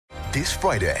This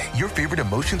Friday, your favorite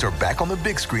emotions are back on the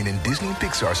big screen in Disney and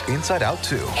Pixar's Inside Out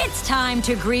 2. It's time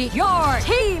to greet your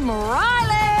Team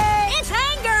Riley. It's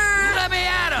anger. Let me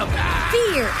at him.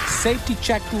 Fear. Safety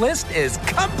checklist is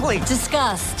complete.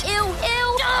 Disgust. Ew.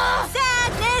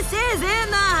 Sadness is in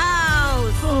the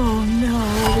house. Oh, no.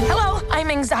 Hello, I'm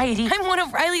anxiety. I'm one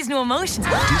of Riley's new emotions.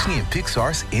 Disney and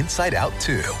Pixar's Inside Out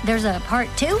 2. There's a part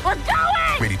 2? We're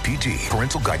going! Rated PG.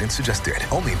 Parental guidance suggested.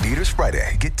 Only in theaters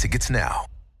Friday. Get tickets now.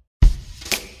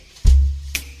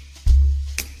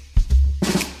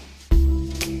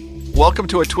 Welcome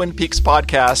to a Twin Peaks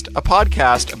podcast, a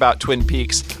podcast about Twin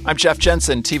Peaks. I'm Jeff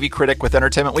Jensen, TV critic with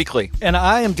Entertainment Weekly. And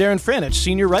I am Darren Franich,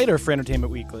 senior writer for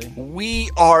Entertainment Weekly. We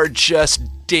are just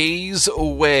days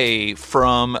away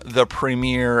from the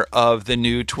premiere of the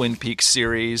new Twin Peaks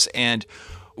series, and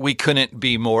we couldn't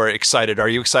be more excited. Are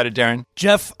you excited, Darren?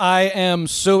 Jeff, I am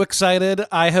so excited.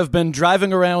 I have been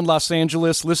driving around Los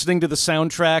Angeles listening to the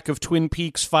soundtrack of Twin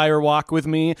Peaks Fire Walk with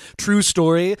Me. True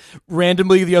story.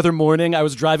 Randomly the other morning, I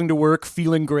was driving to work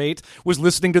feeling great, was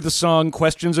listening to the song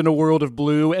Questions in a World of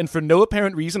Blue, and for no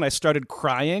apparent reason, I started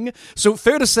crying. So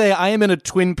fair to say, I am in a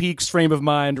Twin Peaks frame of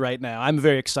mind right now. I'm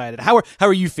very excited. How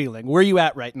are you feeling? Where are you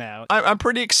at right now? I'm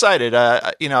pretty excited.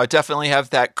 I definitely have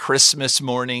that Christmas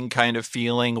morning kind of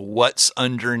feeling. What's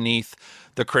underneath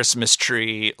the Christmas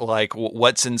tree, like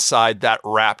what's inside that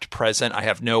wrapped present, I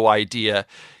have no idea.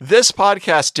 This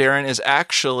podcast, Darren, is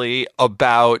actually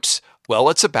about,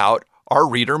 it's about our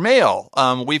reader mail.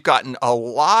 We've gotten a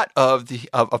lot of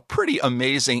pretty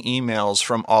amazing emails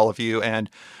from all of you, and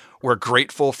we're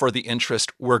grateful for the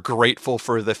interest. We're grateful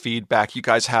for the feedback. You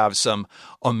guys have some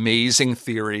amazing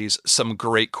theories, some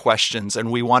great questions, and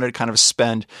we wanted to kind of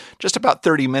spend just about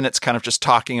 30 minutes kind of just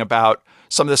talking about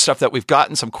some of the stuff that we've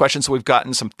gotten, some questions that we've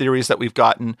gotten, some theories that we've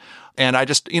gotten. And I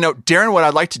just, Darren, what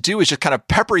I'd like to do is just kind of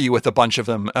pepper you with a bunch of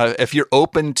them. If you're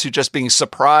open to just being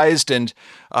surprised and,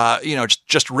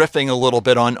 just riffing a little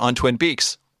bit on Twin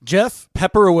Peaks. Jeff,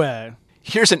 pepper away.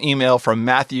 Here's an email from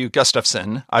Matthew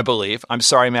Gustafson, I believe. I'm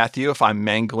sorry, Matthew, if I'm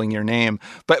mangling your name.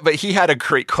 But he had a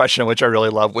great question, which I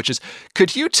really love, which is,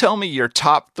 could you tell me your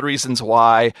top 3 reasons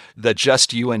why the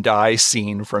Just You and I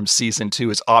scene from season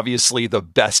 2 is obviously the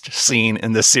best scene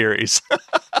in the series?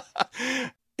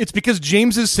 It's because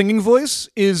James's singing voice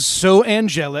is so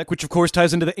angelic, which of course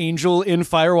ties into the angel in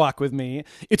Fire Walk with Me.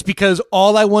 It's because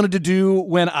all I wanted to do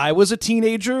when I was a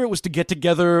teenager was to get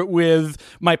together with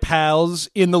my pals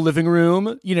in the living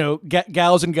room,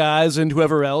 gals and guys and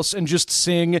whoever else, and just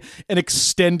sing an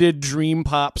extended dream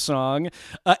pop song.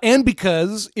 And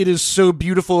because it is so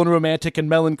beautiful and romantic and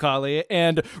melancholy,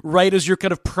 and right as you're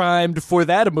kind of primed for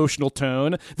that emotional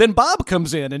tone, then Bob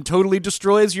comes in and totally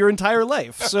destroys your entire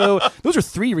life. So those are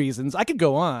 3 reasons. I could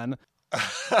go on.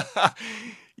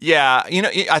 Yeah,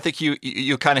 I think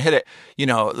you kind of hit it.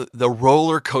 The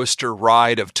roller coaster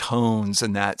ride of tones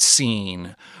in that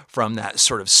scene, from that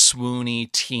sort of swoony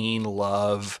teen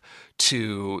love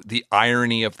to the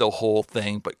irony of the whole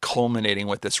thing, but culminating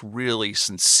with this really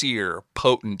sincere,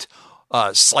 potent,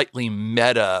 slightly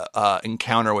meta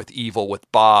encounter with evil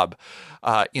with Bob.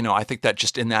 I think that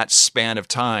just in that span of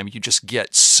time, you just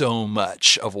get so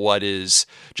much of what is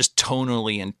just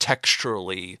tonally and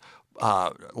texturally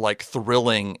like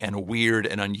thrilling and weird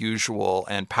and unusual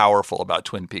and powerful about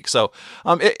Twin Peaks. So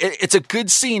it's a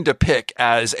good scene to pick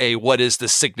as what is the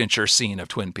signature scene of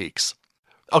Twin Peaks.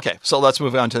 Okay, so let's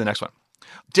move on to the next one.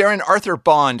 Darren, Arthur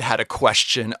Bond had a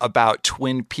question about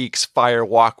Twin Peaks Fire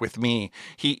Walk with Me.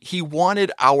 He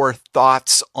wanted our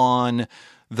thoughts on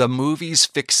the movie's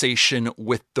fixation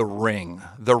with the ring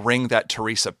that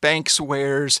Teresa Banks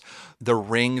wears, the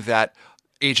ring that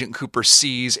Agent Cooper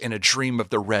sees in A Dream of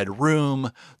the Red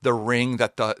Room, the ring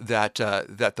that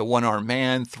the one-armed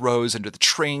man throws into the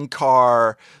train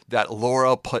car, that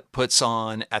Laura puts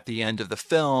on at the end of the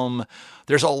film.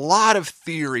 There's a lot of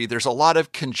theory, there's a lot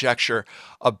of conjecture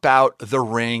about the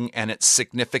ring and its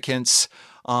significance,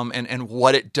 and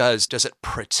what it does. Does it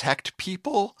protect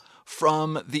people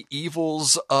from the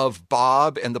evils of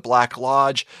Bob and the Black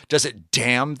Lodge? Does it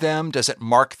damn them? Does it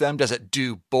mark them? Does it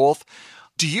do both?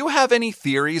 Do you have any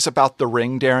theories about the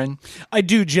ring, Darren? I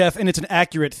do, Jeff, and it's an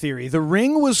accurate theory. The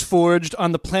ring was forged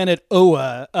on the planet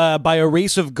Oa by a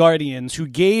race of guardians who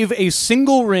gave a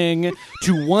single ring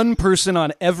to one person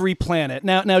on every planet.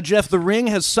 Now, Jeff, the ring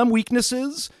has some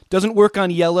weaknesses doesn't work on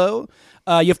yellow.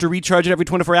 You have to recharge it every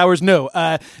 24 hours. No,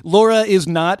 Laura is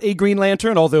not a Green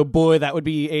Lantern, although, boy, that would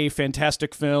be a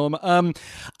fantastic film.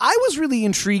 I was really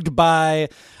intrigued by...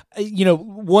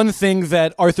 one thing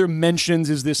that Arthur mentions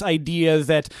is this idea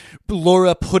that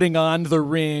Laura putting on the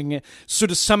ring sort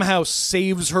of somehow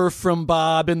saves her from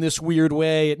Bob in this weird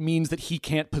way. It means that he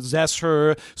can't possess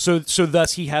her, so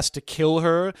thus he has to kill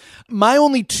her. My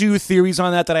only two theories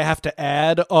on that I have to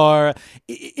add are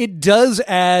it does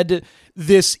add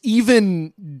this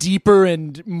even deeper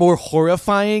and more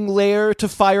horrifying layer to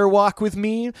Firewalk with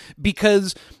Me,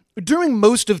 because during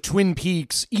most of Twin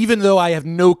Peaks, even though I have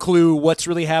no clue what's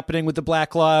really happening with the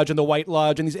Black Lodge and the White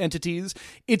Lodge and these entities,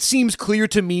 it seems clear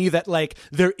to me that, like,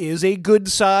 there is a good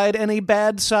side and a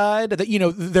bad side.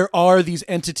 That, there are these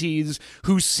entities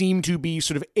who seem to be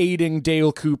sort of aiding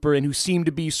Dale Cooper and who seem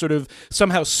to be sort of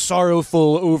somehow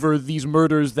sorrowful over these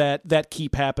murders that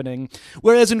keep happening.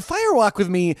 Whereas in Firewalk with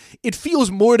Me, it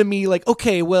feels more to me like,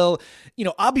 okay, well,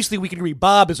 obviously we can agree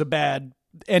Bob is a bad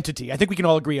entity. I think we can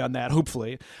all agree on that,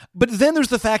 hopefully. But then there's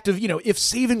the fact of, if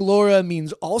saving Laura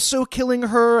means also killing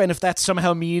her, and if that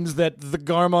somehow means that the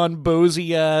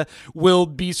Garmonbozia will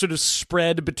be sort of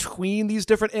spread between these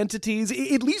different entities,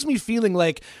 it leaves me feeling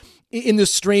like, in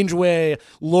this strange way,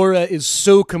 Laura is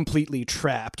so completely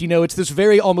trapped. It's this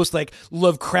very almost like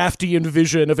Lovecraftian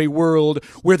vision of a world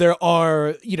where there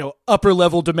are, upper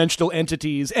level dimensional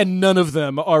entities and none of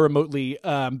them are remotely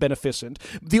beneficent.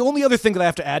 The only other thing that I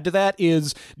have to add to that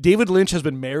is David Lynch has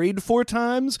been married 4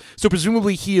 times, so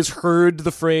presumably he has heard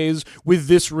the phrase, "with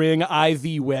this ring I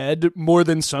thee wed," more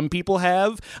than some people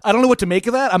have. I don't know what to make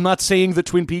of that. I'm not saying that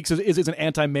Twin Peaks is an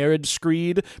anti-marriage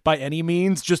screed by any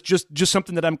means, just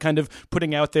something that I'm kind of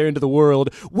putting out there into the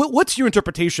world. What's your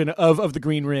interpretation of the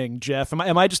Green Ring, Jeff?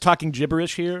 Am I just talking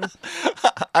gibberish here?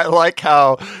 I like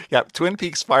how, Twin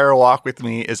Peaks Firewalk with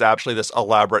Me is actually this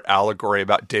elaborate allegory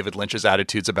about David Lynch's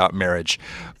attitudes about marriage.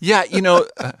 Yeah,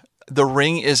 the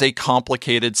ring is a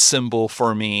complicated symbol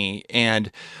for me,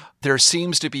 and there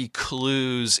seems to be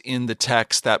clues in the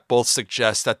text that both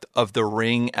suggest that of the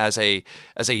ring as a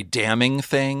damning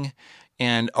thing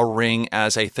and a ring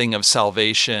as a thing of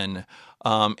salvation.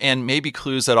 And maybe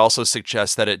clues that also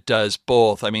suggest that it does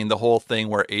both. I mean, the whole thing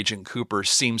where Agent Cooper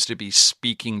seems to be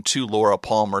speaking to Laura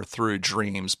Palmer through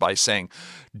dreams by saying,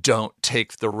 "Don't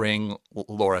take the ring,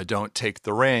 Laura, don't take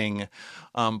the ring."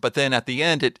 But then at the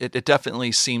end, it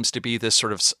definitely seems to be this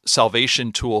sort of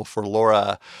salvation tool for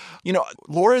Laura.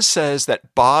 Laura says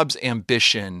that Bob's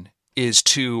ambition is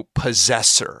to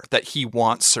possess her, that he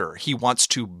wants her. He wants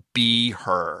to be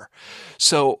her.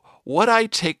 So what I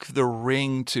take the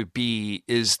ring to be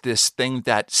is this thing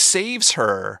that saves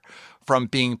her from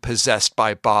being possessed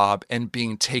by Bob and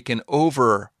being taken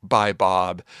over by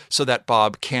Bob so that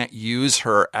Bob can't use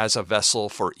her as a vessel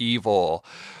for evil.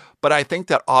 But I think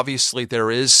that obviously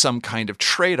there is some kind of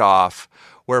trade-off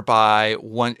whereby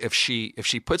if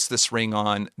she puts this ring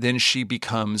on, then she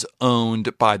becomes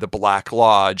owned by the Black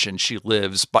Lodge and she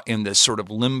lives in this sort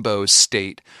of limbo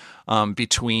state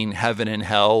between heaven and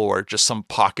hell, or just some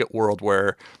pocket world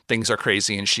where things are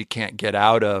crazy and she can't get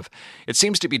out of. It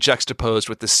seems to be juxtaposed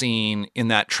with the scene in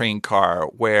that train car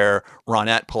where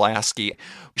Ronette Pulaski,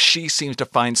 she seems to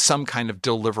find some kind of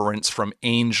deliverance from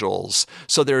angels.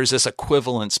 So there is this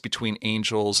equivalence between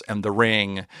angels and the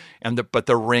ring, but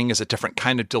the ring is a different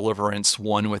kind of deliverance,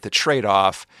 one with a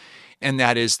trade-off. And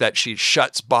that is that she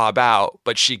shuts Bob out,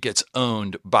 but she gets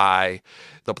owned by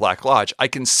the Black Lodge. I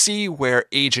can see where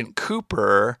Agent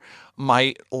Cooper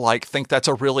might think that's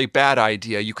a really bad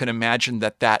idea. You can imagine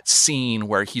that scene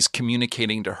where he's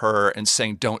communicating to her and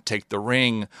saying, "Don't take the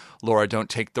ring, Laura,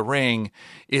 don't take the ring,"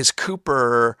 is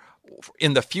Cooper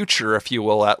in the future, if you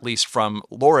will, at least from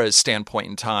Laura's standpoint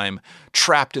in time,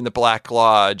 trapped in the Black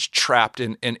Lodge, trapped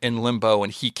in limbo,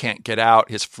 and he can't get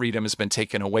out. His freedom has been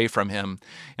taken away from him.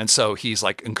 And so he's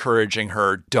like encouraging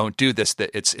her, "Don't do this, that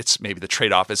it's maybe the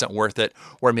trade-off isn't worth it,"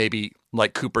 or maybe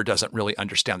like Cooper doesn't really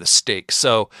understand the stakes.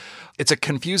 So it's a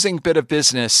confusing bit of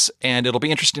business, and it'll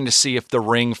be interesting to see if the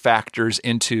ring factors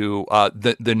into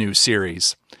the new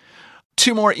series.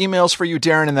 2 more emails for you,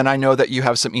 Darren, and then I know that you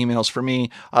have some emails for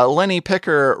me. Lenny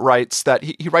Picker writes that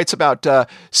he writes about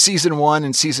season 1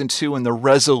 and season 2 and the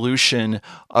resolution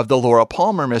of the Laura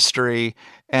Palmer mystery.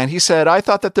 And he said, "I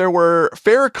thought that there were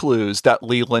fair clues that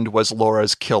Leland was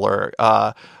Laura's killer,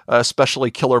 especially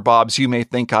Killer Bob's 'You may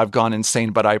think I've gone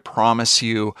insane, but I promise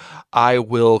you I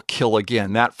will kill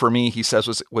again.' That for me," he says,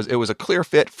 was a clear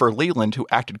fit for Leland, who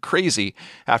acted crazy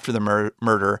after the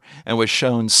murder and was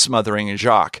shown smothering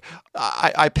Jacques.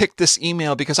 I picked this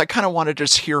email because I kind of wanted to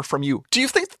just hear from you. Do you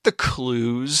think that the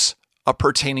clues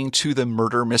pertaining to the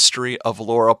murder mystery of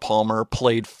Laura Palmer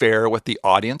played fair with the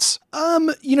audience?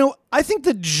 I think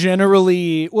that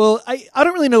generally, I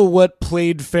don't really know what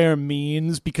played fair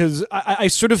means, because I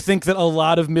sort of think that a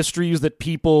lot of mysteries that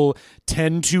people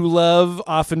tend to love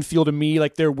often feel to me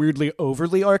like they're weirdly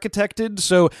overly architected.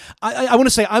 So I want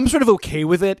to say I'm sort of okay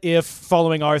with it if,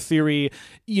 following our theory,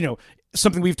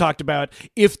 something we've talked about,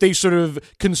 if they sort of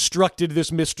constructed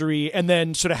this mystery and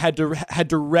then sort of had to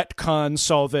retcon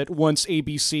solve it once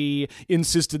ABC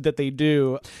insisted that they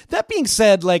do. That being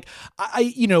said, like,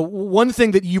 one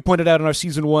thing that you pointed out on our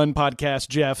season 1 podcast,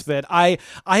 Jeff, that I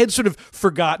had sort of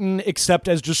forgotten, except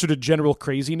as just sort of general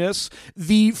craziness,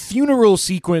 the funeral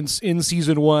sequence in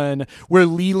season 1 where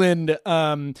Leland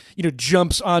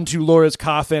jumps onto Laura's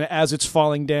coffin as it's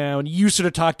falling down. You sort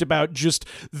of talked about just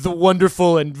the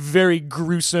wonderful and very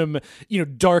gruesome,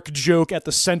 dark joke at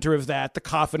the center of that, the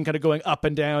coffin kind of going up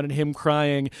and down and him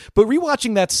crying. But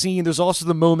rewatching that scene, there's also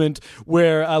the moment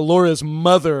where Laura's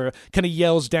mother kind of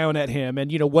yells down at him,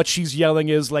 and what she's yelling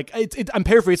is like, I'm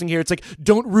paraphrasing here, it's like,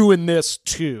 don't ruin this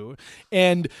too.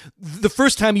 And the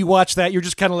first time you watch that, you're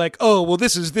just kind of like, oh, well,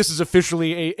 this is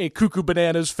officially a Cuckoo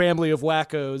Bananas family of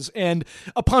wackos. And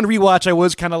upon rewatch, I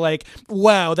was kind of like,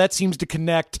 wow, that seems to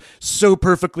connect so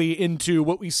perfectly into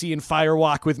what we see in Fire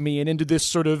Walk with Me, and into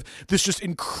this just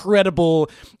incredible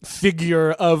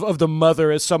figure of the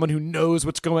mother as someone who knows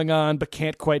what's going on but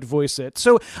can't quite voice it.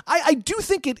 So I do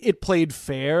think it played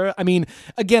fair. I mean,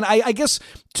 again, I guess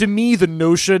to me the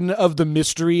notion of the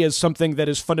mystery as something that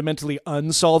is fundamentally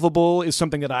unsolvable is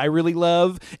something that I really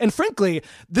love. And frankly,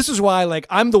 this is why, like,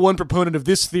 I'm the one proponent of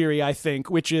this theory, I think,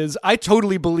 which is I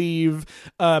totally believe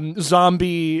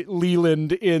zombie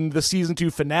Leland in the season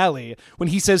 2 finale when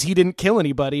he says he didn't kill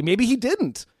anybody. Maybe he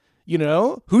didn't. We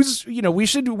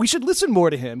should listen more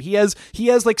to him. He has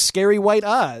like scary white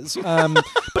eyes.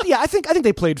 But yeah, I think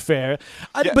they played fair.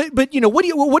 Yeah. But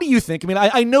what do you think? I mean,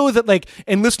 I know that, like,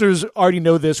 and listeners already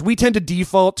know this, we tend to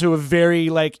default to a very,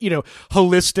 like,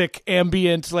 holistic,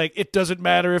 ambient, like, it doesn't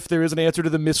matter if there is an answer to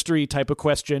the mystery type of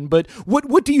question. But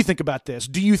what do you think about this?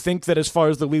 Do you think that as far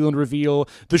as the Leland reveal,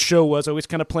 the show was always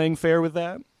kind of playing fair with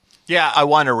that? Yeah, I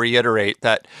want to reiterate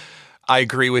that I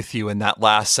agree with you in that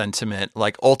last sentiment.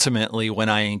 Like, ultimately, when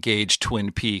I engage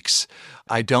Twin Peaks,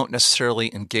 I don't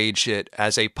necessarily engage it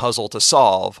as a puzzle to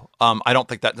solve. I don't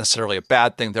think that's necessarily a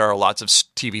bad thing. There are lots of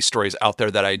TV stories out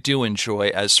there that I do enjoy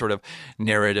as sort of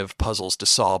narrative puzzles to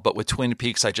solve. But with Twin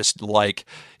Peaks, I just like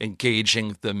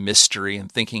engaging the mystery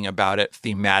and thinking about it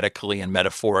thematically and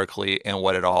metaphorically and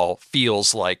what it all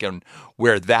feels like and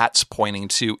where that's pointing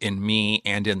to in me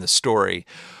and in the story.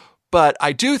 But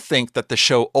I do think that the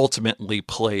show ultimately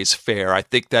plays fair. I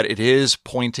think that it is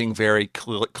pointing very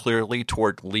clearly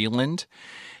toward Leland.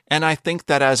 And I think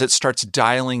that as it starts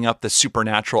dialing up the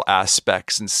supernatural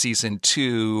aspects in season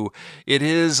 2, it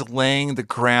is laying the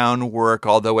groundwork,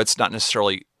 although it's not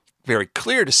necessarily very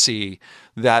clear to see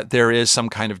that there is some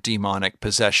kind of demonic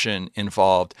possession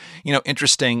involved.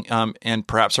 Interesting, and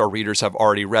perhaps our readers have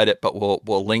already read it, but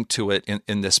we'll link to it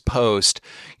in this post.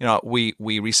 We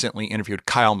recently interviewed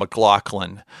Kyle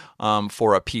MacLachlan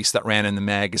for a piece that ran in the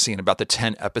magazine about the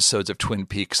 10 episodes of Twin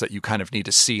Peaks that you kind of need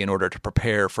to see in order to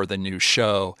prepare for the new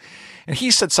show. And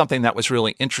he said something that was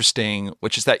really interesting,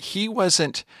 which is that he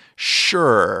wasn't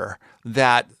sure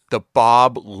that the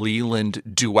Bob Leland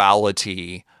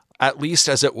duality, at least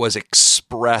as it was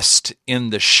expressed in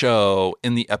the show,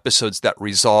 in the episodes that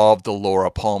resolved the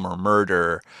Laura Palmer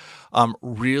murder,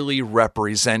 really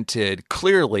represented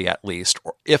clearly, at least,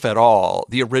 or if at all,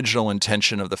 the original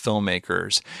intention of the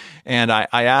filmmakers. And I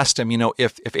asked him,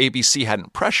 if ABC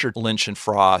hadn't pressured Lynch and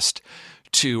Frost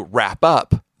to wrap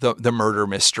up the murder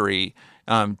mystery,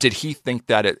 did he think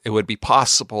that it would be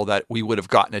possible that we would have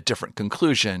gotten a different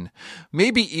conclusion?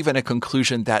 Maybe even a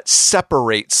conclusion that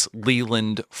separates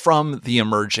Leland from the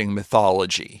emerging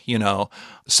mythology,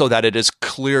 so that it is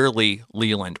clearly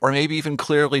Leland, or maybe even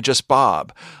clearly just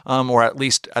Bob, or at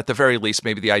the very least,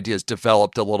 maybe the idea is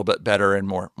developed a little bit better and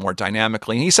more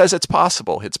dynamically. And he says it's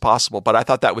possible, but I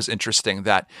thought that was interesting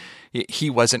that he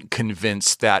wasn't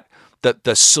convinced that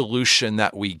the solution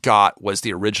that we got was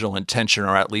the original intention,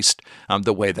 or at least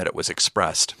the way that it was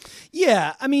expressed.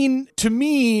 Yeah, I mean, to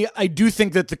me, I do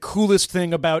think that the coolest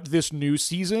thing about this new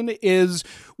season is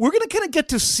we're going to kind of get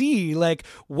to see, like,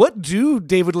 what do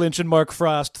David Lynch and Mark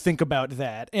Frost think about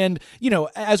that? And,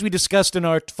 as we discussed in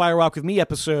our Fire Walk with Me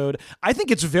episode, I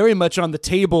think it's very much on the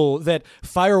table that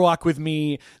Fire Walk with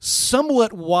Me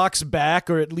somewhat walks back,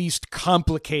 or at least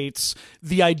complicates,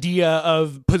 the idea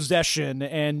of possession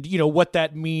and, what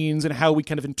that means and how we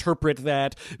kind of interpret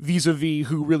that vis-a-vis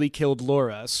who really killed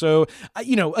Laura. So,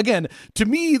 again, to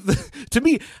me,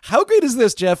 how great is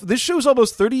this, Jeff? This show's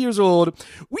almost 30 years old.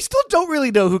 We still don't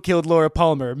really know who killed Laura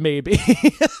Palmer, maybe.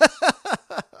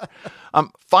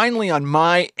 Finally, on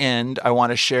my end, I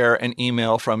want to share an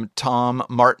email from Tom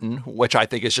Martin, which I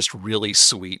think is just really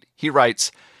sweet. He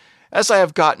writes, "As I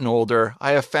have gotten older,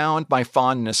 I have found my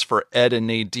fondness for Ed and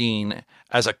Nadine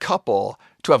as a couple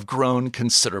to have grown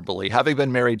considerably. Having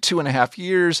been married 2.5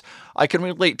 years, I can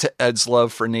relate to Ed's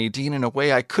love for Nadine in a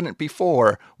way I couldn't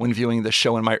before when viewing the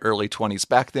show in my early 20s.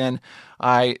 Back then,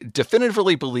 I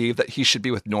definitively believed that he should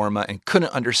be with Norma and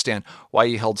couldn't understand why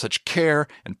he held such care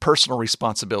and personal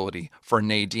responsibility for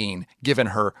Nadine, given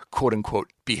her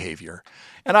quote-unquote behavior."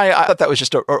 And I thought that was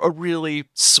just a really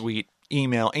sweet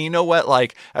email. And you know what?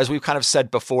 Like, as we've kind of said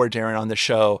before, Darren, on the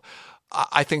show,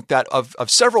 I think that of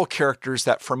several characters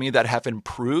that for me that have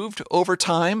improved over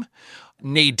time,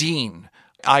 Nadine,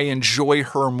 I enjoy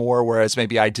her more, whereas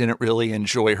maybe I didn't really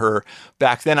enjoy her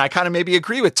back then. I kind of maybe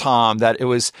agree with Tom that it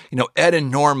was, Ed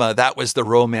and Norma, that was the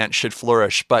romance should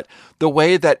flourish. But the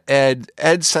way that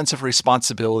Ed's sense of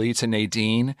responsibility to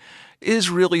Nadine is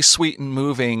really sweet and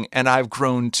moving, and I've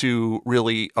grown to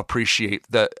really appreciate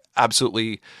the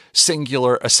absolutely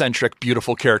singular, eccentric,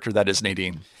 beautiful character that is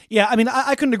Nadine. Yeah, I mean,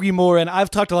 I couldn't agree more, and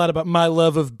I've talked a lot about my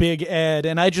love of Big Ed,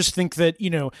 and I just think that,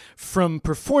 from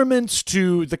performance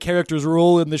to the character's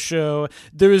role in the show,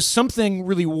 there is something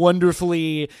really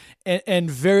wonderfully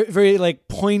and very, very, like,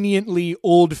 poignantly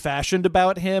old-fashioned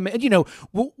about him. And,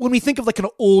 when we think of, like, an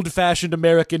old-fashioned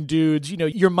American dudes,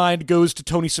 your mind goes to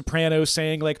Tony Soprano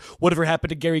saying, like, whatever happened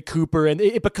to Gary Cooper, and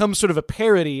it becomes sort of a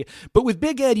parody. But with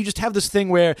Big Ed, you just have this thing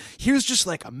where here's just,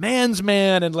 like, a man's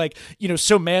man, and, like,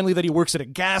 so manly that he works at a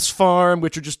gas farm,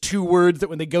 which are just two words that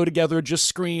when they go together just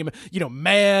scream,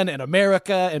 man and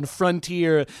America and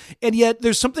frontier. And yet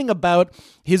there's something about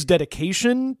his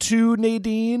dedication to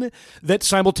Nadine that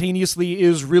simultaneously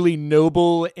is really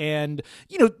noble and,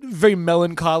 very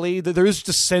melancholy. There is just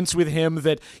a sense with him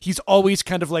that he's always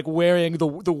kind of like wearing the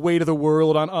weight of the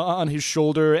world on his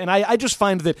shoulder. And I just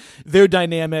find that their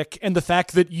dynamic and the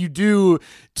fact that you do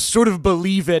sort of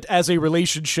believe it as a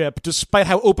relationship, despite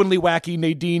how openly wacky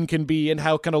Nadine can be and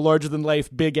how kind of larger than life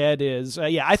Big Ed is.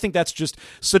 I think that's just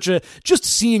just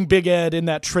seeing Big Ed in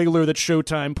that trailer that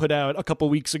Showtime put out a couple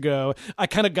weeks ago, I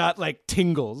kind of got like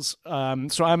tingles.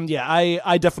 So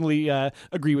I definitely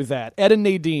agree with that. Ed and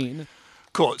Nadine.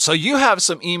 Cool. So you have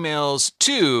some emails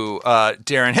too,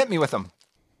 Darren. Hit me with them.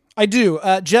 I do.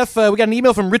 Jeff, we got an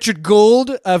email from Richard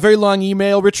Gold, a very long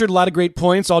email. Richard, a lot of great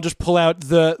points. I'll just pull out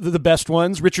the best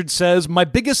ones. Richard says, "My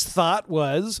biggest thought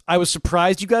was, I was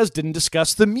surprised you guys didn't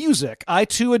discuss the music. I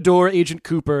too adore Agent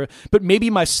Cooper, but maybe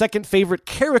my second favorite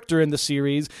character in the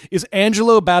series is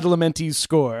Angelo Badalamenti's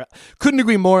score." Couldn't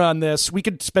agree more on this. We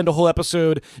could spend a whole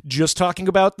episode just talking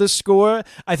about this score.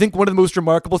 I think one of the most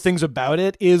remarkable things about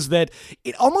it is that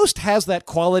it almost has that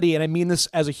quality, and I mean this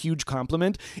as a huge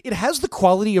compliment, it has the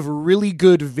quality of really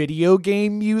good video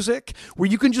game music where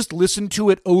you can just listen to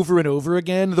it over and over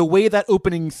again. The way that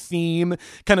opening theme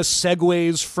kind of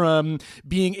segues from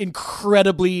being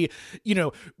incredibly,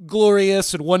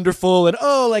 glorious and wonderful and,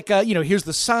 here's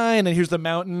the sign and here's the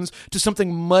mountains, to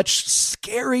something much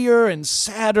scarier and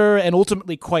sadder and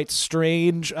ultimately quite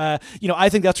strange. I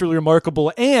think that's really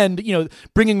remarkable. And,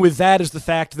 bringing with that is the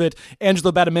fact that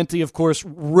Angelo Badalamenti, of course,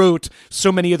 wrote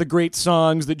so many of the great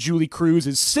songs that Julie Cruz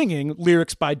is singing,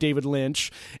 lyrics by David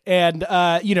Lynch. And,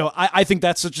 I think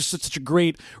that's such a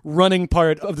great running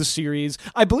part of the series.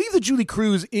 I believe that Julie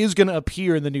Cruz is going to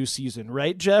appear in the new season,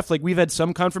 right, Jeff? Like, we've had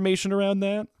some confirmation around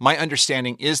that. My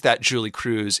understanding is that Julie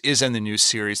Cruz is in the new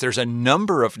series. There's a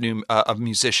number of new of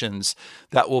musicians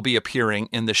that will be appearing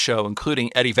in the show,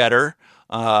 including Eddie Vedder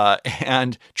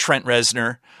and Trent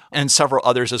Reznor, and several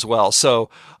others as well. So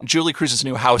Julie Cruz's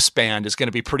new house band is going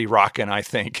to be pretty rockin', I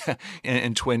think,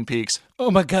 in Twin Peaks. Oh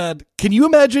my God. Can you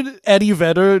imagine Eddie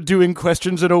Vedder doing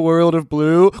Questions in a World of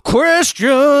Blue?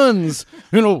 Questions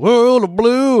in a World of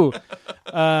Blue.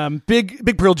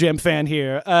 Big Pearl Jam fan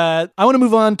here. I want to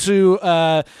move on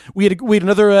to, we had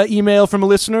another email from a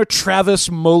listener, Travis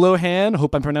Molohan.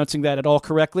 Hope I'm pronouncing that at all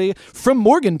correctly. From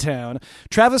Morgantown.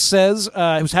 Travis says,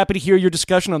 I was happy to hear your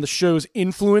discussion on the shows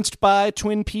influenced by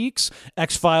Twin Peaks,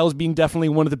 X-Files being definitely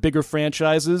one of the bigger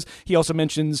franchises. He also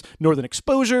mentions Northern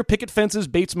Exposure, Picket Fences,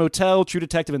 Bates Motel, True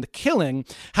Detective, and The Killing.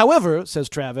 However, says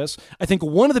Travis, I think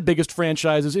one of the biggest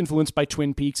franchises influenced by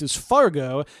Twin Peaks is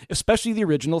Fargo, especially the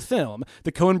original film.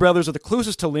 The Coen brothers are the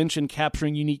closest to Lynch in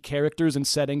capturing unique characters and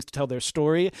settings to tell their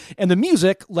story, and the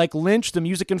music, like Lynch, the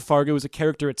music in Fargo is a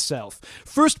character itself.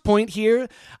 First point here,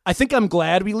 I think I'm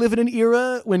glad we live in an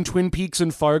era when Twin Peaks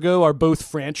and Fargo are both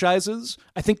franchises.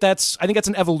 I think that's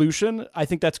an evolution. I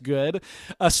think that's good.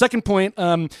 Second point,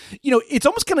 it's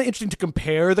almost kind of interesting to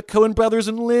compare the Coen brothers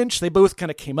and Lynch. They both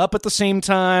kind of came up at the same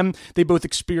time. They both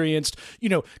experienced,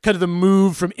 kind of the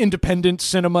move from independent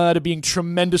cinema to being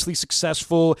tremendously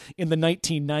successful in the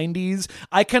 1990s.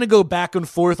 I kind of go back and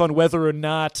forth on whether or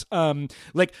not, are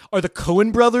the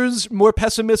Coen brothers more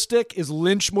pessimistic? Is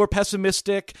Lynch more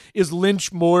pessimistic? Is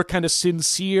Lynch more kind of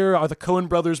sincere? Are the Coen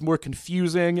brothers more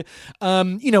confusing?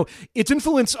 Its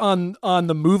influence on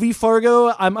the movie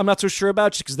Fargo, I'm not so sure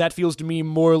about, just because that feels to me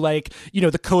more like,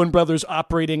 the Coen brothers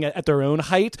operating at their own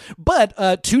height.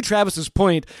 But to Travis's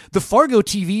point, the Fargo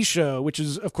TV show, which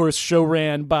is, of course, show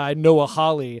ran by Noah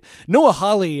Hawley. Noah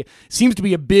Hawley seems to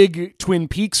be a big Twin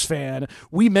Peaks fan.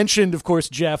 We mentioned, of course,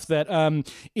 Jeff, that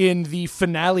in the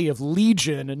finale of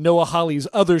Legion, Noah Hawley's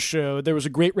other show, there was a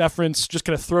great reference, just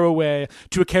kind of throwaway,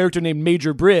 to a character named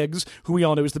Major Briggs, who we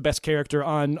all know is the best character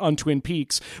on Twin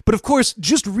Peaks. But of course,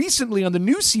 just recently on the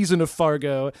new season of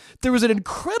Fargo, there was an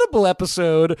incredible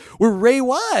episode where Ray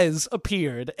Wise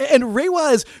appeared. And Ray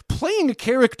Wise playing a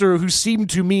character who seemed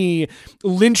to me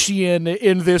Lynchian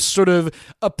in this sort of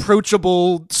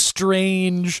approachable,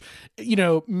 strange,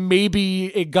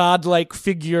 maybe a godlike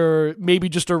figure, maybe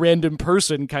just a random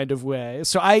person kind of way.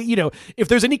 So if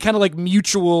there's any kind of like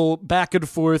mutual back and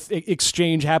forth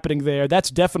exchange happening there, that's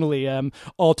definitely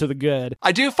all to the good.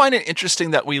 I do find it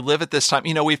interesting that we live at this time.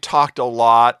 We've talked a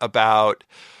lot about,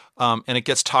 and it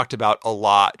gets talked about a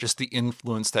lot, just the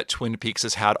influence that Twin Peaks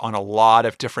has had on a lot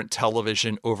of different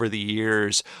television over the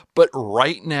years. But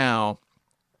right now,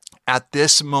 at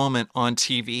this moment on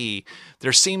TV,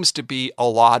 there seems to be a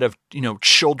lot of,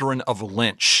 children of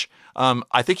Lynch.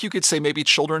 I think you could say maybe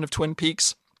children of Twin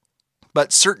Peaks,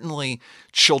 but certainly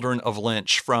children of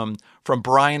Lynch, from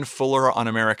Brian Fuller on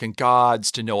American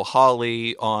Gods to Noah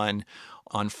Hawley on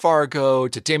Fargo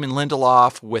to Damon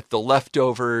Lindelof with The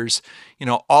Leftovers.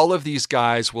 All of these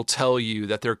guys will tell you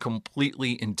that they're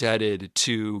completely indebted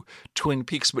to Twin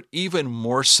Peaks, but even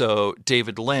more so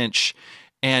David Lynch.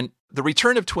 And the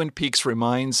return of Twin Peaks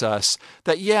reminds us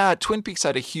that, yeah, Twin Peaks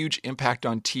had a huge impact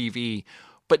on TV,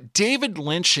 but David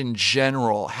Lynch in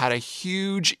general had a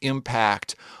huge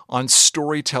impact on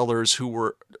storytellers who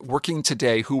were working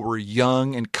today, who were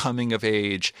young and coming of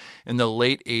age in the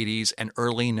late 80s and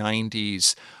early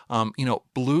 90s.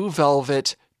 Blue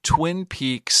Velvet, Twin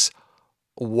Peaks,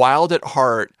 Wild at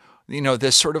Heart,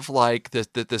 this sort of like this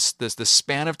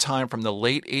span of time from the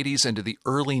late 80s into the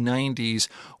early 90s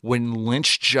when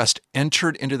Lynch just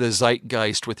entered into the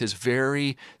zeitgeist with his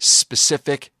very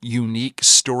specific, unique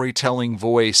storytelling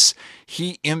voice.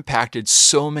 He impacted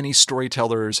so many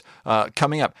storytellers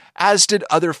coming up, as did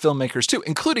other filmmakers too,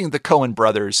 including the Coen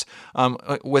brothers,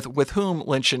 with whom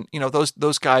Lynch and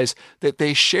those guys, that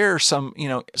they share some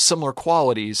similar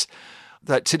qualities.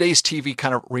 That today's TV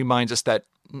kind of reminds us that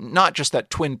not just that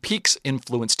Twin Peaks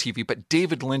influenced TV, but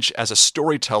David Lynch as a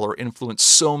storyteller influenced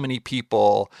so many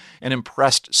people and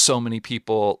impressed so many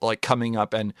people like coming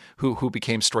up and who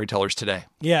became storytellers today.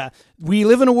 Yeah. We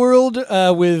live in a world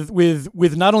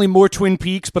with not only more Twin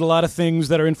Peaks, but a lot of things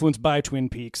that are influenced by Twin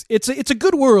Peaks. It's a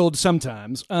good world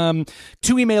sometimes. 2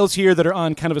 emails here that are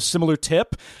on kind of a similar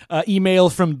tip. Email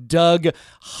from Doug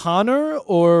Hanner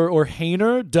or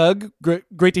Hainer. Doug,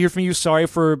 great to hear from you. Sorry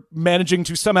for managing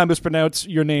to somehow mispronounce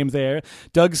your name there.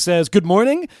 Doug says, Good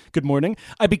morning.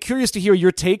 I'd be curious to hear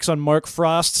your takes on Mark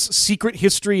Frost's Secret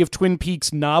History of Twin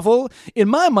Peaks novel. In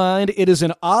my mind, it is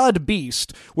an odd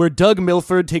beast where Doug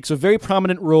Milford takes a very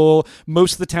prominent role.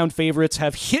 Most of the town favorites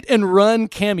have hit-and-run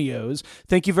cameos.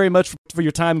 Thank you very much for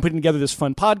your time in putting together this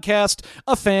fun podcast.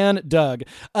 A fan, Doug.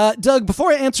 Doug,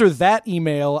 before I answer that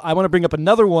email, I want to bring up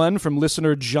another one from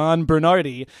listener John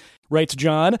Bernardi. Writes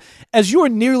John, as you are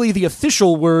nearly the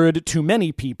official word to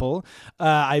many people,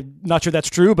 I'm not sure that's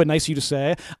true, but nice of you to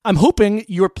say, I'm hoping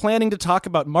you're planning to talk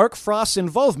about Mark Frost's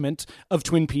involvement of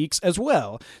Twin Peaks as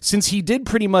well. Since he did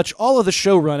pretty much all of the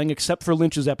show running except for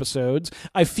Lynch's episodes,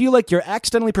 I feel like you're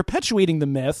accidentally perpetuating the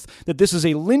myth that this is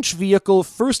a Lynch vehicle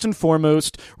first and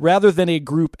foremost, rather than a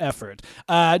group effort.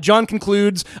 John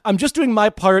concludes, I'm just doing my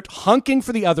part, honking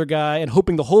for the other guy, and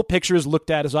hoping the whole picture is looked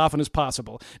at as often as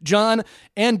possible. John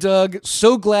and Doug, Doug.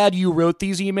 So glad you wrote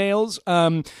these emails.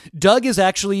 Doug is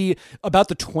actually about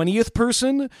the 20th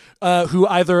person who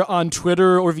either on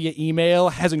Twitter or via email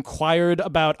has inquired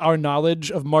about our knowledge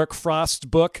of Mark Frost's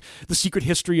book, The Secret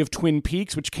History of Twin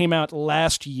Peaks, which came out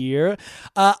last year.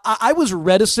 I was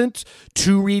reticent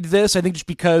to read this, I think just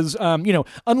because,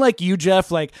 unlike you, Jeff,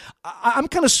 like, I'm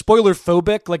kind of spoiler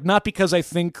phobic, like, not because I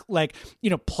think, like,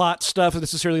 plot stuff is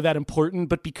necessarily that important,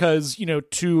 but because,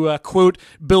 to quote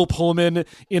Bill Pullman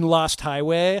in Lost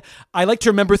Highway, I like to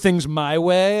remember things my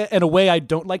way, and a way I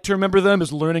don't like to remember them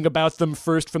is learning about them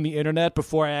first from the internet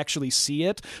before I actually see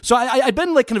it. So I've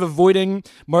been like kind of avoiding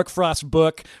Mark Frost's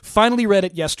book. Finally read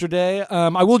it yesterday.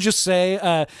 I will just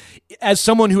say, as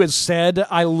someone who has said,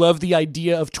 I love the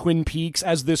idea of Twin Peaks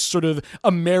as this sort of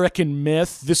American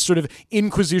myth, this sort of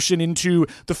inquisition into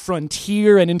the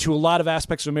frontier and into a lot of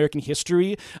aspects of American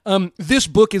history. This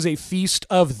book is a feast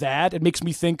of that. It makes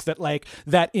me think that like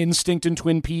that instinct in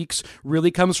Twin Peaks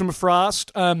really comes from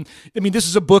Frost. This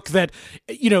is a book that,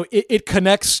 it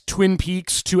connects Twin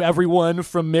Peaks to everyone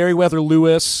from Meriwether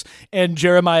Lewis and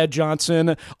Jeremiah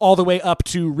Johnson all the way up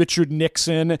to Richard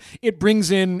Nixon. It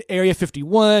brings in Area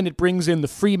 51. It brings in the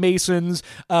Freemasons.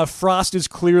 Frost is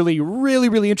clearly really,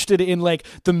 really interested in like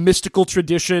the mystical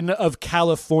tradition of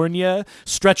California,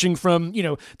 stretching from,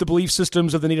 the belief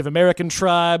systems of the Native American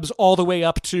tribes all the way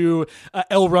up to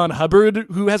L. Ron Hubbard,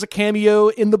 who has a cameo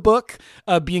in the book,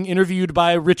 being interviewed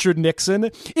by Richard Nixon.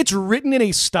 It's written in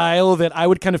a style that I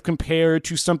would kind of compare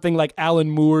to something like Alan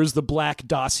Moore's The Black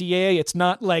Dossier. It's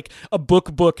not like a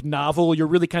book novel. You're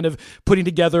really kind of putting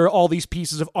together all these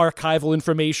pieces of archival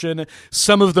information,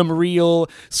 some of them real,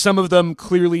 some of them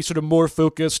clearly sort of more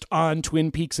focused on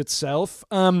Twin Peaks itself.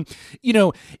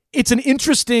 It's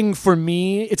interesting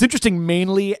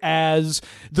mainly as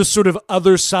the sort of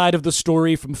other side of the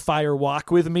story from Fire Walk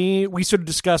with Me. We sort of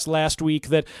discussed last week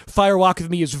that Fire Walk with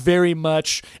Me is very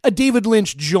much a David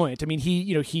Lynch joint. I mean,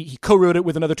 he co-wrote it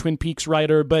with another Twin Peaks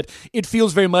writer, but it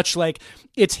feels very much like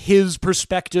it's his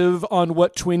perspective on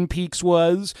what Twin Peaks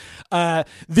was.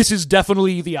 This is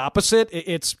definitely the opposite.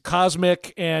 It's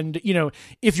cosmic, and,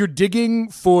 if you're digging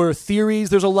for theories,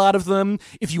 there's a lot of them.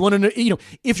 If you want to know,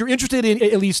 if you're interested in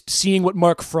at least seeing what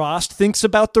Mark Frost thinks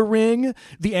about the ring,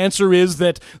 the answer is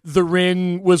that the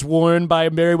ring was worn by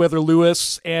Meriwether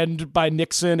Lewis and by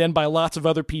Nixon and by lots of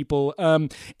other people.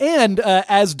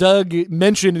 As Doug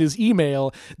mentioned in his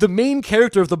email, the main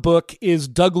character of the book is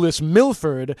Douglas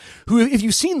Milford, who, if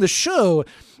you've seen the show,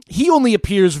 he only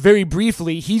appears very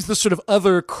briefly. He's the sort of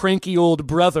other cranky old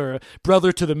brother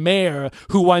to the mayor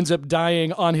who winds up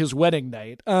dying on his wedding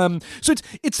night. So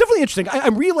it's definitely interesting.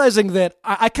 I'm realizing that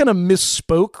I kind of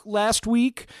misspoke last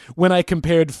week when I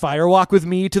compared Fire Walk with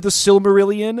Me to the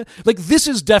Silmarillion. Like, this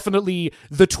is definitely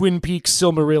the Twin Peaks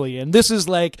Silmarillion. This is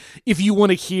like, if you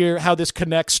want to hear how this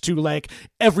connects to like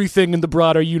everything in the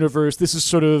broader universe, this is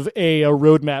sort of a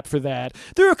roadmap for that.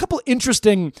 There are a couple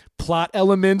interesting plot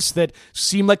elements that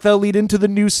seem like they'll lead into the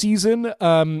new season.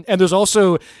 And there's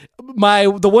also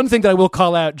the one thing that I will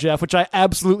call out, Jeff, which I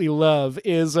absolutely love,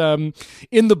 is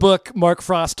in the book, Mark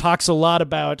Frost talks a lot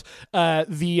about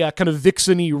the kind of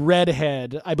vixen-y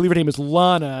redhead, I believe her name is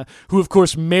Lana, who of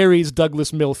course marries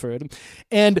Douglas Milford,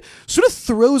 and sort of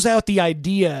throws out the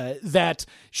idea that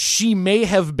she may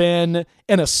have been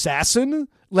an assassin,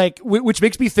 like, which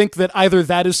makes me think that either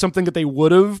that is something that they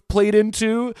would have played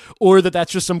into, or that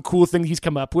that's just some cool thing he's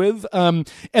come up with. And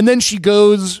then she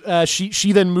goes,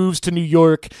 she then moves to New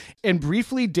York and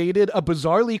briefly dated a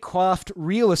bizarrely coiffed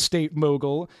real estate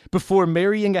mogul before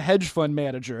marrying a hedge fund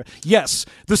manager. Yes,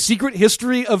 the secret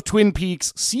history of Twin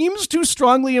Peaks seems to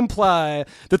strongly imply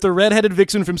that the redheaded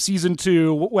vixen from season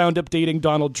 2 wound up dating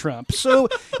Donald Trump. So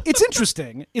it's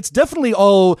interesting. It's definitely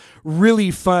all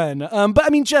really fun. But I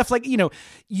mean, Jeff, like,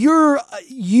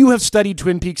 you have studied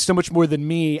Twin Peaks so much more than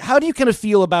me. How do you kind of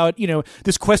feel about,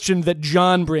 this question that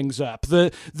John brings up,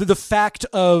 the fact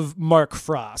of Mark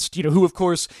Frost, who of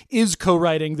course is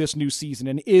co-writing this new season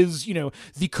and is,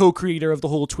 the co-creator of the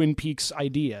whole Twin Peaks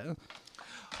idea?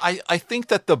 I think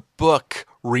that the book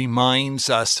reminds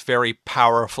us very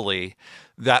powerfully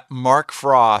that Mark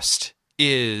Frost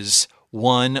is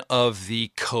one of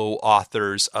the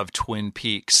co-authors of Twin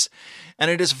Peaks. And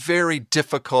it is very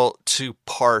difficult to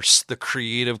parse the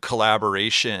creative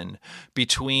collaboration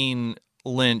between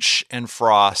Lynch and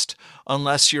Frost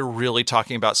unless you're really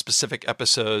talking about specific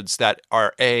episodes that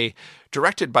are A,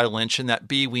 directed by Lynch, and that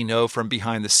B, we know from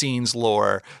behind the scenes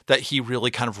lore that he really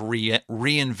kind of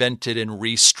reinvented and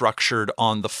restructured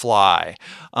on the fly,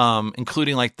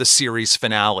 including like the series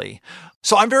finale.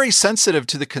 So I'm very sensitive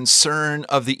to the concern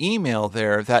of the email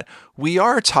there that we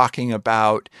are talking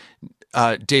about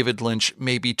David Lynch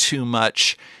maybe too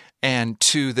much and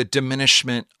to the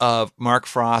diminishment of Mark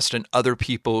Frost and other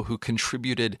people who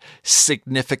contributed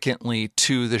significantly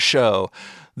to the show.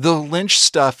 The Lynch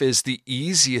stuff is the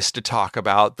easiest to talk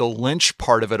about. The Lynch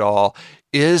part of it all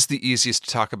is the easiest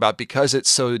to talk about because it's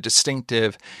so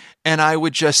distinctive. And I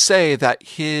would just say that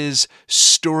his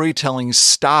storytelling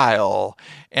style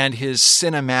and his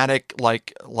cinematic,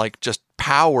 like just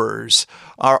powers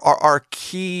are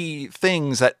key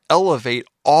things that elevate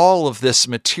all of this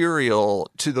material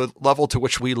to the level to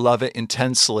which we love it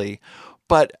intensely.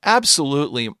 But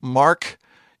absolutely, Mark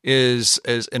is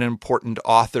an important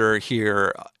author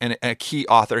here and a key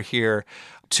author here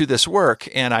to this work,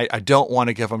 and I don't want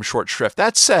to give him short shrift.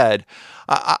 That said,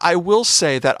 I will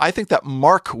say that I think that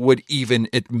Mark would even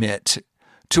admit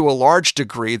to a large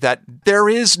degree that there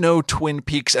is no Twin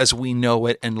Peaks as we know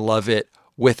it and love it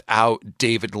without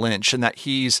David Lynch, and that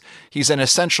he's an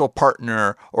essential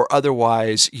partner, or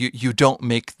otherwise you don't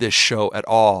make this show at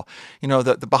all. You know,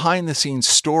 the behind the scenes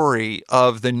story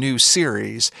of the new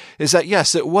series is that,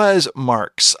 yes, it was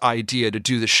Mark's idea to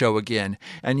do the show again.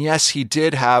 And yes, he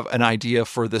did have an idea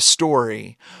for the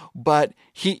story, but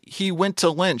he went to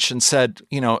Lynch and said,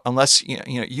 unless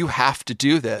you have to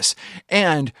do this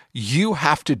and you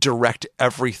have to direct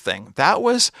everything. That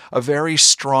was a very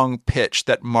strong pitch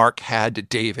that Mark had to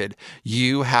David.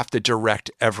 You have to direct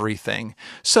everything.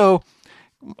 So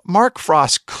Mark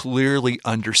Frost clearly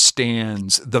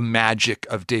understands the magic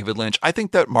of David Lynch. I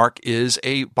think that Mark is,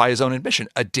 by his own admission,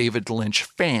 a David Lynch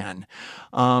fan.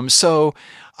 So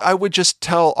I would just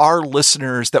tell our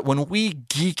listeners that when we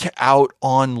geek out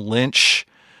on Lynch,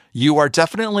 you are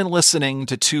definitely listening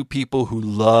to two people who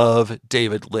love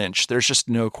David Lynch. There's just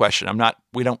no question.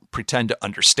 We don't pretend to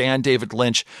understand David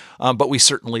Lynch, but we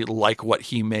certainly like what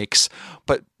he makes.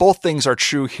 But both things are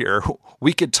true here.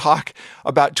 We could talk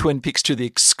about Twin Peaks to the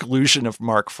exclusion of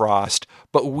Mark Frost,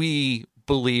 but we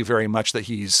believe very much that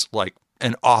he's like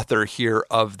an author here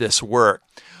of this work.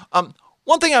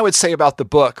 One thing I would say about the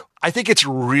book, I think it's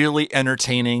really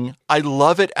entertaining. I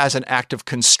love it as an act of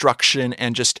construction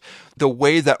and just the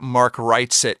way that Mark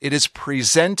writes it. It is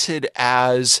presented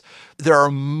as there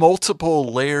are multiple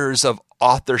layers of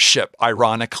authorship,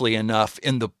 ironically enough,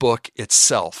 in the book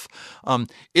itself.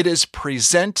 It is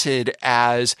presented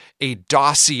as a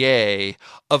dossier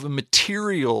of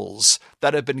materials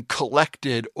that have been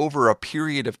collected over a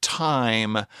period of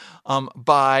time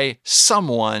by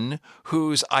someone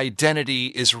whose identity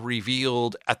is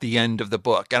revealed at the end of the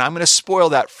book. And I'm going to spoil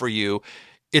that for you.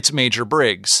 It's Major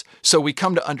Briggs. So we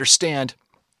come to understand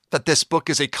that this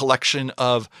book is a collection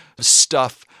of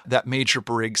stuff that Major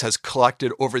Briggs has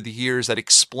collected over the years that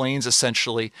explains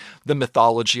essentially the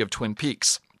mythology of Twin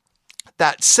Peaks.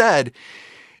 That said,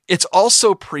 it's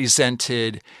also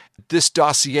presented, this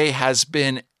dossier has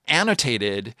been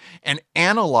annotated and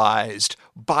analyzed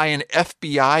by an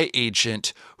FBI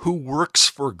agent who works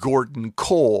for Gordon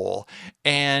Cole,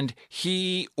 and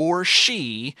he or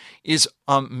she is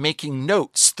making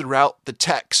notes throughout the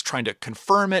text, trying to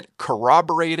confirm it,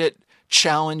 corroborate it,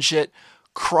 challenge it,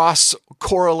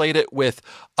 cross-correlate it with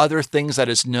other things that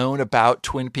is known about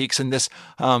Twin Peaks. And this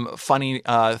funny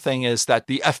thing is that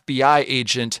the FBI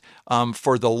agent,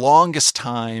 for the longest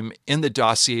time in the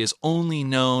dossier, is only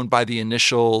known by the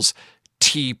initials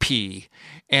TP.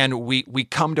 And we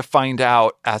come to find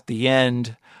out at the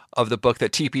end of the book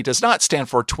that TP does not stand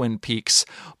for Twin Peaks,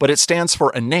 but it stands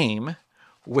for a name,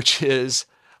 which is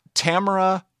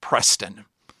Tamara Preston.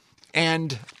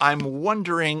 And I'm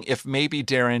wondering if maybe,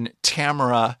 Darren,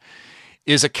 Tamara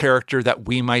is a character that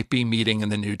we might be meeting in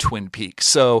the new Twin Peaks.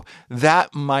 So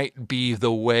that might be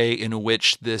the way in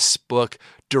which this book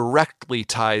directly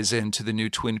ties into the new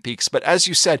Twin Peaks. But as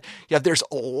you said, yeah, there's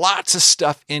lots of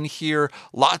stuff in here,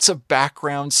 lots of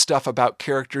background stuff about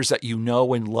characters that you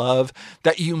know and love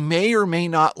that you may or may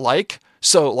not like.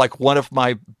 So like one of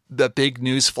the big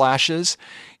news flashes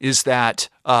is that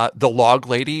the log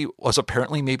lady was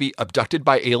apparently maybe abducted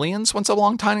by aliens once a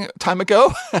long time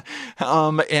ago.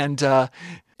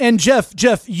 And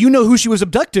Jeff, you know who she was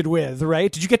abducted with,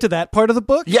 right? Did you get to that part of the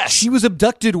book? Yes. She was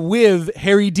abducted with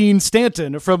Harry Dean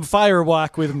Stanton from Fire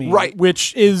Walk with Me. Right.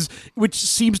 Which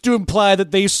seems to imply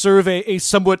that they serve a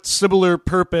somewhat similar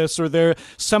purpose, or they're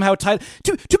somehow tied.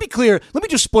 To be clear, let me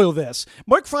just spoil this.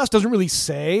 Mark Frost doesn't really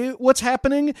say what's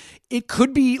happening. It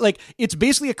could be it's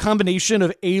basically a combination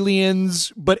of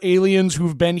aliens, but aliens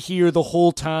who've been here the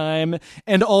whole time.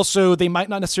 And also they might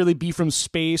not necessarily be from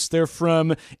space. They're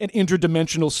from an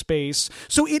interdimensional space.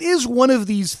 So it is one of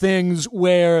these things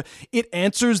where it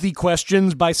answers the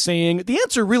questions by saying the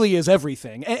answer really is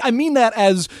everything. And I mean that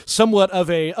as somewhat of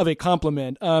a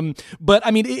compliment. But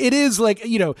I mean, it is like,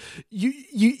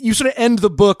 you sort of end the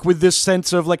book with this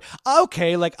sense of like,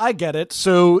 okay, like I get it.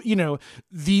 So,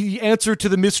 the answer to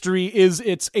the mystery is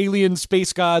it's alien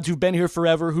space gods who've been here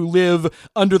forever, who live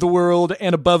under the world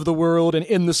and above the world and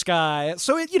in the sky.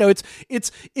 So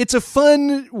it's a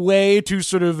fun way to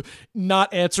sort of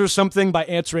not answer something by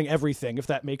answering everything, if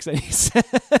that makes any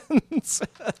sense.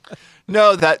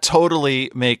 No, that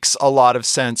totally makes a lot of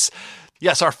sense.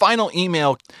 Yes, our final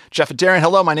email, Jeff and Darren.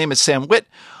 Hello, my name is Sam Witt.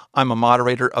 I'm a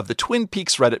moderator of the Twin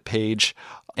Peaks Reddit page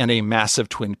and a massive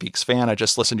Twin Peaks fan. I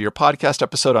just listened to your podcast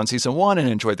episode on season 1 and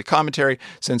enjoyed the commentary.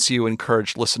 Since you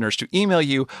encouraged listeners to email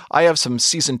you, I have some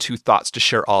season 2 thoughts to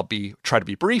share. I'll try to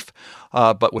be brief,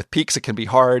 but with Peaks, it can be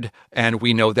hard, and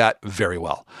we know that very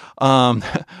well.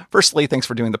 Firstly, thanks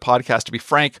for doing the podcast. To be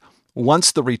frank,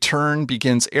 once The Return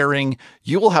begins airing,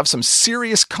 you will have some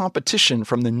serious competition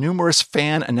from the numerous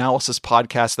fan analysis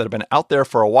podcasts that have been out there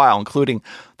for a while, including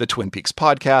the Twin Peaks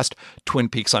podcast, Twin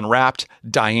Peaks Unwrapped,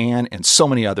 Diane, and so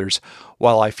many others.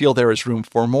 While I feel there is room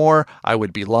for more, I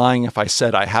would be lying if I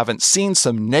said I haven't seen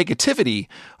some negativity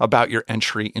about your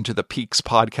entry into the Peaks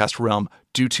podcast realm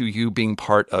due to you being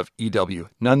part of EW.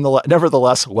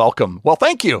 Nevertheless, welcome. Well,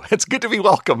 thank you. It's good to be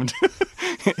welcomed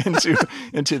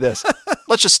into this.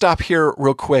 Let's just stop here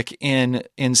real quick in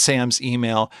Sam's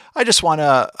email. I just want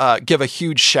to give a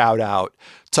huge shout out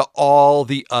to all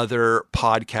the other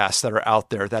podcasts that are out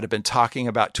there that have been talking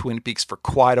about Twin Peaks for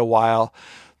quite a while,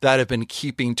 that have been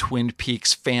keeping Twin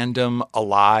Peaks fandom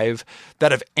alive,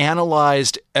 that have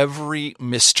analyzed every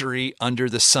mystery under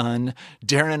the sun.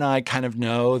 Darren and I kind of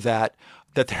know that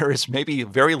there is maybe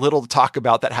very little to talk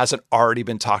about that hasn't already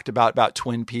been talked about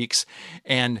Twin Peaks,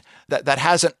 and that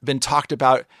hasn't been talked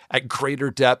about at greater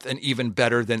depth and even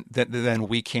better than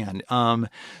we can.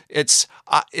 It's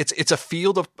a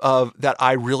field of that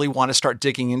I really want to start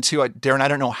digging into. Darren, I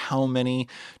don't know how many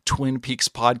Twin Peaks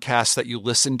podcasts that you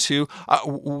listen to.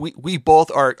 We both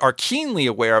are keenly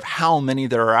aware of how many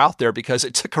there are out there, because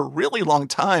it took a really long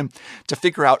time to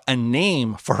figure out a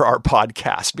name for our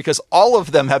podcast, because all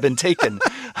of them have been taken.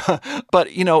 But,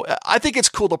 I think it's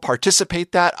cool to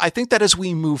participate that. I think that as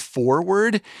we move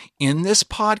forward in this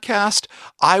podcast,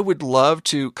 I would love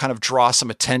to kind of draw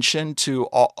some attention to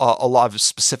a lot of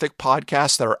specific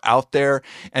podcasts that are out there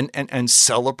and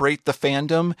celebrate the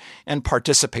fandom and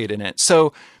participate in it.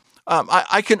 So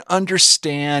I can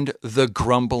understand the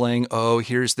grumbling. Oh,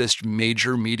 here's this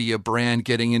major media brand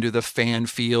getting into the fan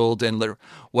field, and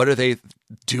what are they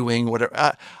doing?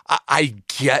 Whatever. I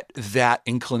get that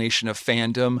inclination of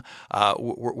fandom.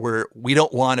 We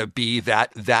don't want to be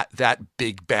that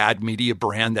big bad media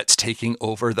brand that's taking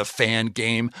over the fan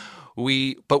game.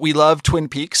 But we love Twin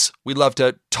Peaks. We love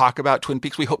to talk about Twin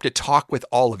Peaks. We hope to talk with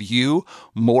all of you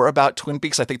more about Twin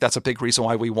Peaks. I think that's a big reason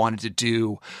why we wanted to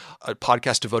do a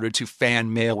podcast devoted to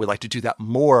fan mail. We like to do that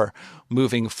more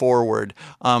moving forward.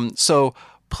 So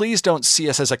please don't see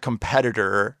us as a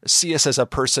competitor. See us as a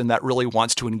person that really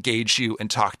wants to engage you and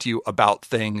talk to you about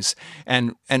things,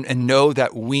 and know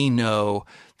that we know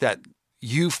that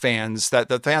you fans, that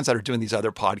the fans that are doing these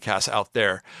other podcasts out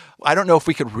there, I don't know if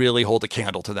we could really hold a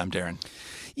candle to them, Darren.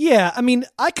 Yeah, I mean,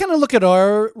 I kind of look at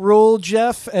our role,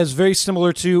 Jeff, as very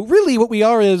similar to really what we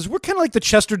are is we're kind of like the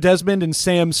Chester Desmond and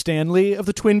Sam Stanley of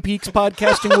the Twin Peaks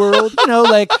podcasting world.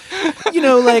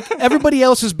 Like everybody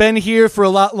else has been here for a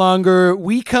lot longer.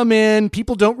 We come in,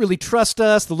 people don't really trust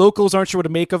us. The locals aren't sure what to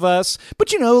make of us.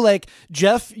 But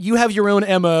Jeff, you have your own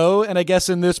MO, and I guess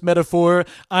in this metaphor,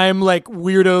 I'm like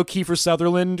weirdo Kiefer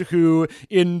Sutherland, who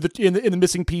in the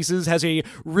Missing Pieces has a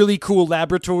really cool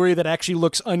laboratory that actually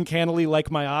looks uncannily like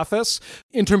my office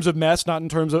in terms of mess, not in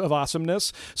terms of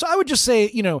awesomeness. So I would just say,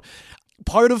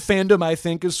 part of fandom, I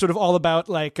think, is sort of all about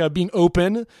being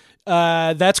open.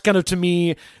 That's kind of, to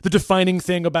me, the defining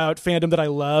thing about fandom that I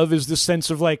love is this sense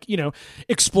of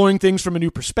exploring things from a new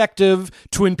perspective.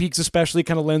 Twin Peaks especially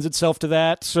kind of lends itself to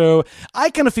that. So I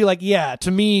kind of feel like,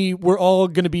 to me, we're all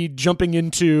going to be jumping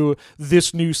into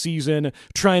this new season,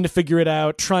 trying to figure it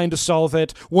out, trying to solve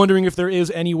it, wondering if there is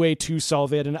any way to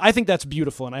solve it. And I think that's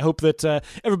beautiful. And I hope that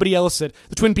everybody else at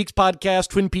the Twin Peaks podcast,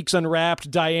 Twin Peaks Unwrapped,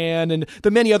 Diane, and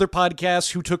the many other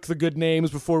podcasts who took the good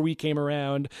names before we came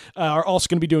around are also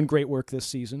going to be doing great work this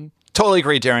season. Totally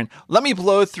agree, Darren. Let me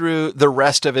blow through the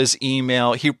rest of his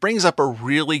email. He brings up a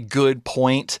really good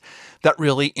point that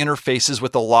really interfaces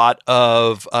with a lot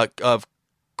of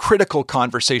critical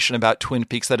conversation about Twin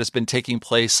Peaks that has been taking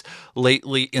place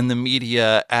lately in the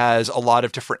media, as a lot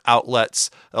of different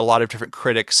outlets, a lot of different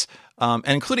critics and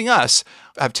including us,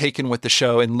 have taken with the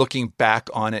show and looking back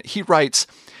on it. He writes,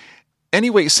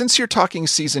 "Anyway, since you're talking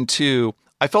season 2,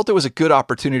 I felt it was a good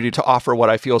opportunity to offer what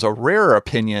I feel is a rare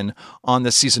opinion on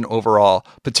the season overall,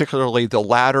 particularly the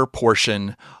latter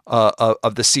portion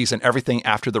of the season, everything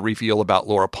after the reveal about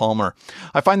Laura Palmer.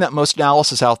 I find that most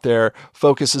analysis out there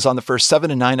focuses on the first 7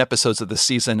 to 9 episodes of the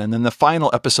season, and then the final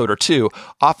episode or two,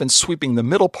 often sweeping the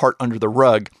middle part under the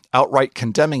rug, outright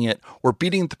condemning it, or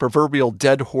beating the proverbial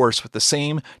dead horse with the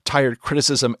same tired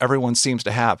criticism everyone seems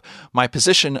to have. My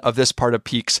position of this part of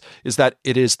Peaks is that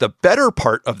it is the better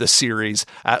part of the series,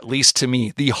 at least to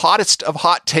me. The hottest of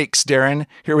hot takes, Darren.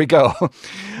 Here we go."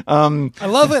 I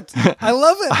love it. I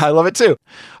love it. I love it too.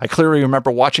 "I clearly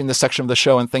remember watching this section of the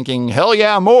show and thinking, hell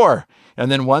yeah, more. And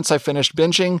then once I finished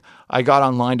binging, I got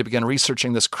online to begin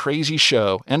researching this crazy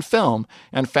show and film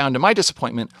and found to my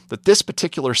disappointment that this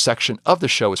particular section of the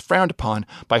show is frowned upon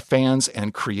by fans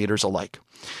and creators alike.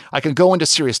 I can go into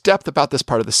serious depth about this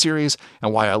part of the series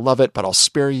and why I love it, but I'll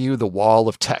spare you the wall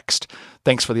of text.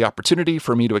 Thanks for the opportunity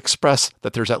for me to express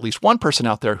that there's at least one person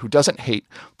out there who doesn't hate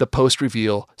the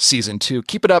post-reveal season 2.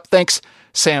 Keep it up. Thanks,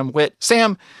 Sam Witt."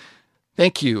 Sam,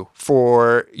 thank you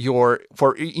for your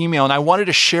email. And I wanted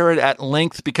to share it at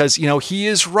length because, he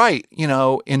is right.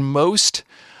 In most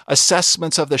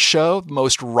assessments of the show,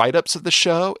 most write-ups of the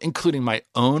show, including my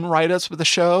own write-ups of the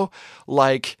show,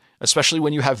 especially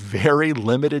when you have very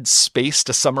limited space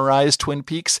to summarize Twin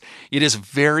Peaks, it is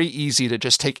very easy to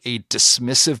just take a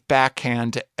dismissive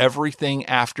backhand to everything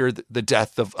after the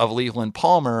death of Leland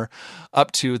Palmer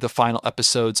up to the final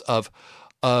episodes of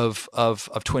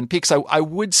Twin Peaks. I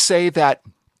would say that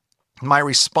my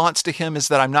response to him is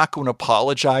that I'm not going to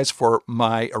apologize for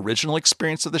my original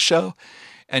experience of the show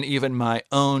and even my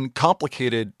own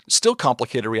still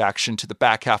complicated reaction to the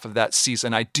back half of that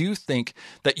season. I do think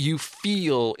that you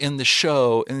feel in the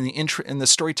show, in the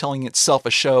storytelling itself, a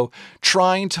show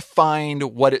trying to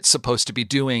find what it's supposed to be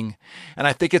doing. And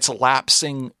I think it's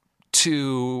lapsing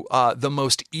to the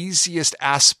most easiest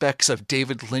aspects of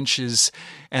David Lynch's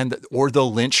or the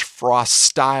Lynch Frost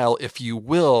style, if you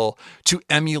will, to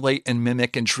emulate and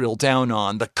mimic and drill down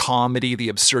on the comedy, the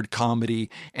absurd comedy,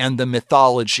 and the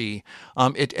mythology.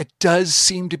 It does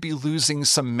seem to be losing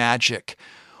some magic.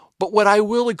 But what I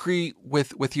will agree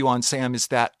with you on, Sam, is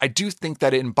that I do think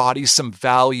that it embodies some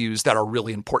values that are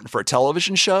really important for a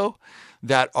television show,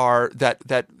 that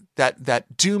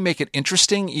do make it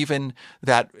interesting, even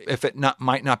that if it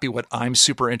might not be what I'm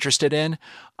super interested in.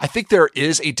 I think there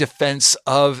is a defense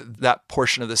of that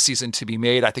portion of the season to be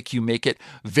made. I think you make it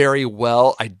very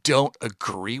well. I don't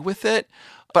agree with it,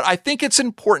 but I think it's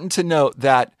important to note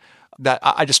that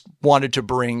I just wanted to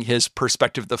bring his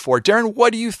perspective to the fore. Darren,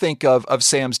 what do you think of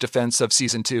Sam's defense of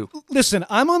season 2? Listen,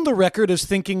 I'm on the record as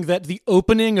thinking that the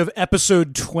opening of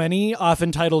episode 20,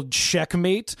 often titled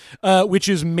Checkmate, which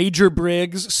is Major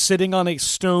Briggs sitting on a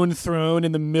stone throne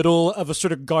in the middle of a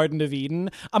sort of Garden of Eden,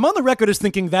 I'm on the record as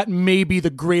thinking that may be the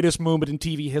greatest moment in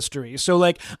TV history. So,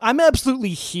 I'm absolutely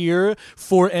here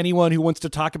for anyone who wants to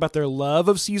talk about their love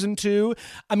of season 2.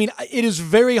 I mean, it is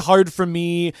very hard for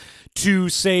me to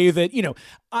say that,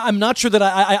 I'm not sure that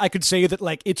I could say that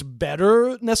it's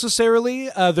better necessarily.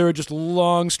 There are just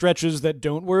long stretches that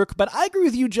don't work. But I agree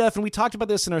with you, Jeff, and we talked about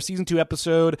this in our season 2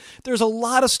 episode. There's a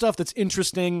lot of stuff that's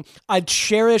interesting. I'd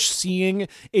cherish seeing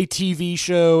a TV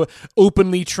show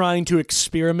openly trying to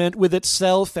experiment with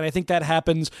itself, and I think that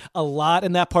happens a lot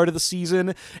in that part of the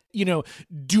season.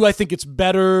 Do I think it's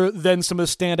better than some of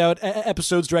the standout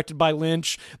episodes directed by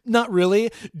Lynch? Not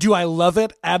really. Do I love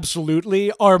it?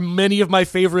 Absolutely. Are many of my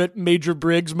favorite Major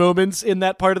Briggs moments in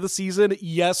that part of the season?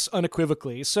 Yes,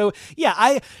 unequivocally. So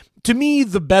yeah, to me,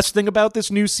 the best thing about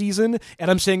this new season, and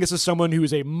I'm saying this as someone who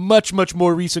is a much, much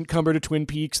more recent comer to Twin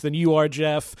Peaks than you are,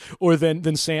 Jeff, or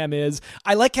than Sam is,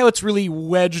 I like how it's really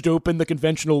wedged open the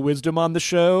conventional wisdom on the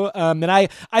show, and I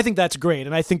think that's great,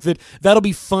 and I think that that'll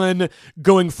be fun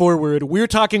going forward. We're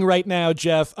talking right now,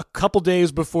 Jeff, a couple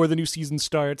days before the new season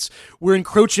starts. We're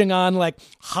encroaching on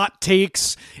hot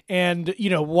takes and,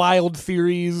 wild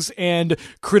theories and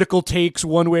critical takes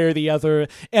one way or the other,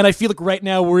 and I feel like right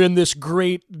now we're in this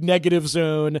great negative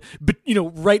zone, but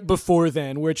right before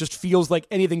then, where it just feels like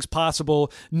anything's possible,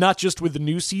 not just with the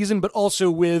new season, but also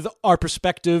with our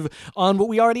perspective on what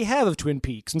we already have of Twin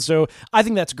Peaks. And so I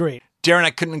think that's great. Darren,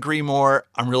 I couldn't agree more.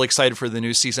 I'm really excited for the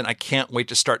new season. I can't wait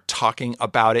to start talking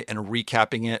about it and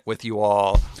recapping it with you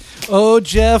all. Oh,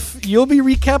 Jeff, you'll be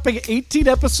recapping 18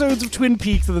 episodes of Twin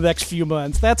Peaks in the next few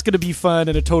months. That's going to be fun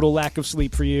and a total lack of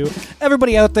sleep for you.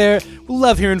 Everybody out there, we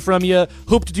love hearing from you.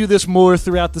 Hope to do this more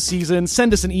throughout the season.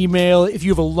 Send us an email if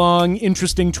you have a long,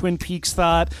 interesting Twin Peaks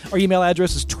thought. Our email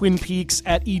address is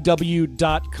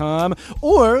twinpeaks@ew.com.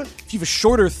 Or if you have a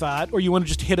shorter thought or you want to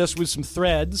just hit us with some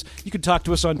threads, you can talk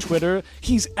to us on Twitter.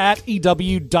 He's at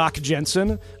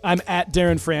EWDocJensen. I'm at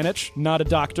Darren Franich, not a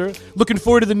doctor. Looking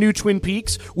forward to the new Twin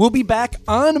Peaks. We'll be back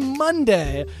on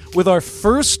Monday with our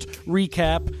first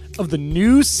recap of the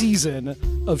new season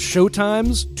of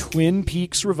Showtime's Twin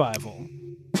Peaks revival.